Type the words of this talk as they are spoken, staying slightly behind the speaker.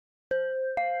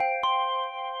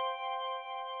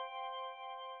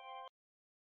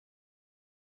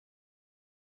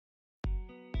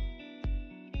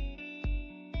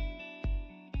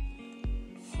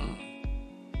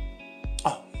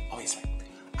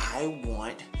I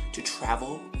want to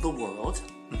travel the world.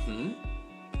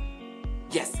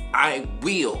 Yes, I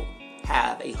will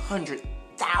have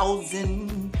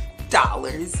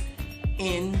 $100,000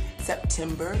 in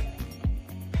September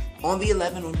on the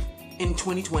 11th in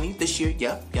 2020 this year.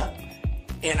 Yep.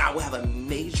 And I will have a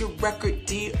major record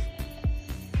deal.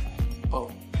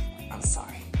 Oh, I'm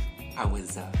sorry. I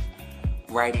was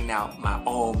writing out my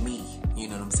all me. You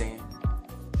know what I'm saying?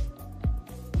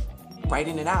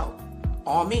 Writing it out.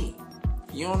 All me.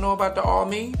 You don't know about the all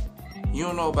me? You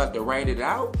don't know about the write it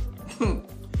out?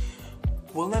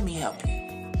 Well, let me help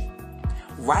you.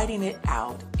 Writing it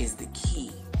out is the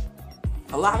key.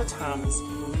 A lot of times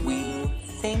we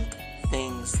think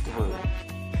things through,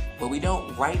 but we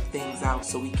don't write things out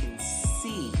so we can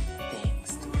see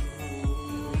things through.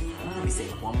 Let me say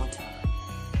it one more time.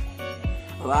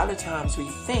 A lot of times we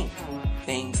think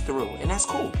things through, and that's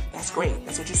cool. That's great.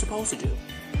 That's what you're supposed to do.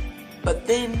 But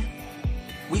then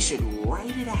we should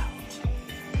write it out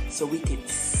so we can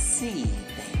see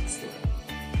things through.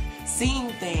 Seeing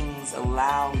things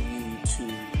allow you to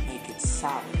make it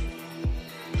solid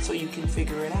so you can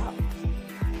figure it out.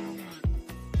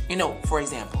 You know, for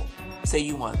example, say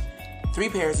you want 3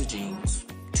 pairs of jeans,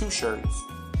 2 shirts,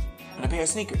 and a pair of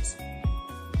sneakers.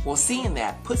 Well, seeing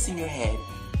that puts in your head,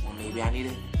 well, maybe I need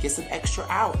to get some extra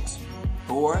hours,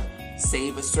 or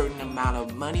save a certain amount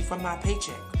of money from my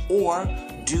paycheck, or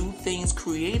do things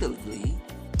creatively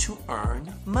to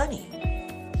earn money.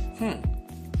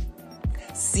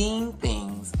 Seeing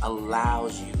things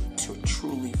allows you to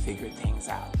truly figure things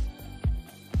out.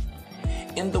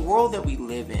 In the world that we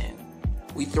live in,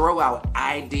 we throw out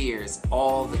ideas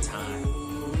all the time,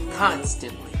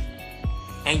 constantly.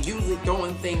 And usually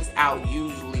throwing things out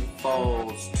usually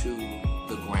falls to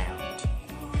the ground.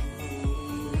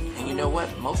 And you know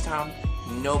what? Most times,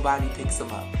 nobody picks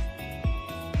them up.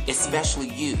 Especially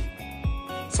you.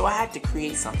 So I had to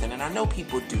create something, and I know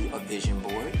people do a vision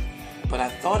board, but I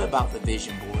thought about the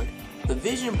vision board. The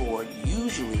vision board,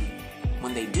 usually,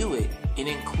 when they do it, it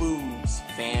includes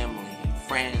family and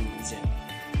friends and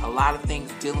a lot of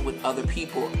things dealing with other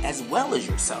people as well as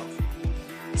yourself.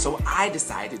 So I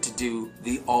decided to do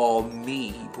the all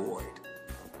me board.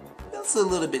 That's a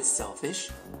little bit selfish,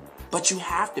 but you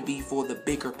have to be for the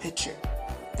bigger picture.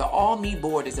 The all me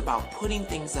board is about putting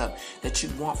things up that you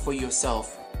want for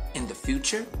yourself in the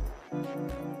future,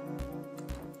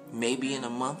 maybe in a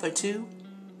month or two,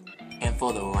 and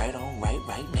for the right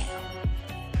now.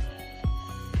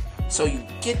 So you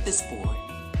get this board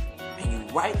and you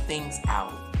write things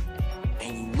out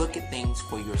and you look at things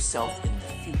for yourself in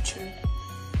the future.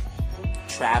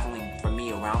 Traveling for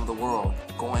me around the world,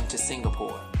 going to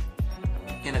Singapore.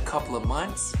 In a couple of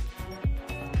months,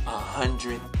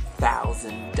 $100,000.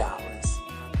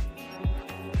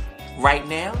 Right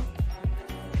now,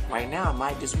 I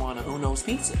might just want a Uno's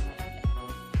pizza.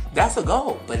 That's a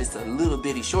goal, but it's a little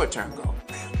bitty short-term goal.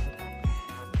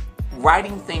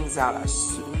 Writing things out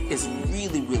is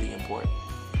really, really important.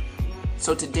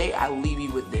 So today I leave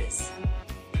you with this.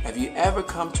 Have you ever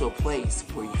come to a place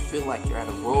where you feel like you're at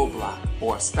a roadblock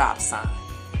or a stop sign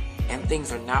and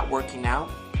things are not working out,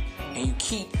 and you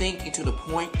keep thinking to the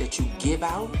point that you give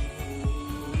out?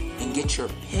 And get your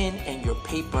pen and your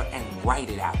paper and write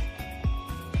it out,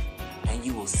 and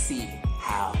you will see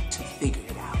how to figure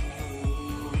it out.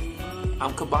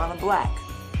 I'm K'bana Blaq.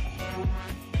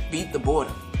 Beat the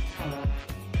boredom.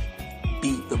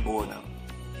 Beat the boredom.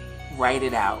 Write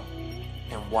it out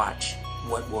and watch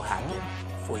what will happen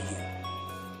for you.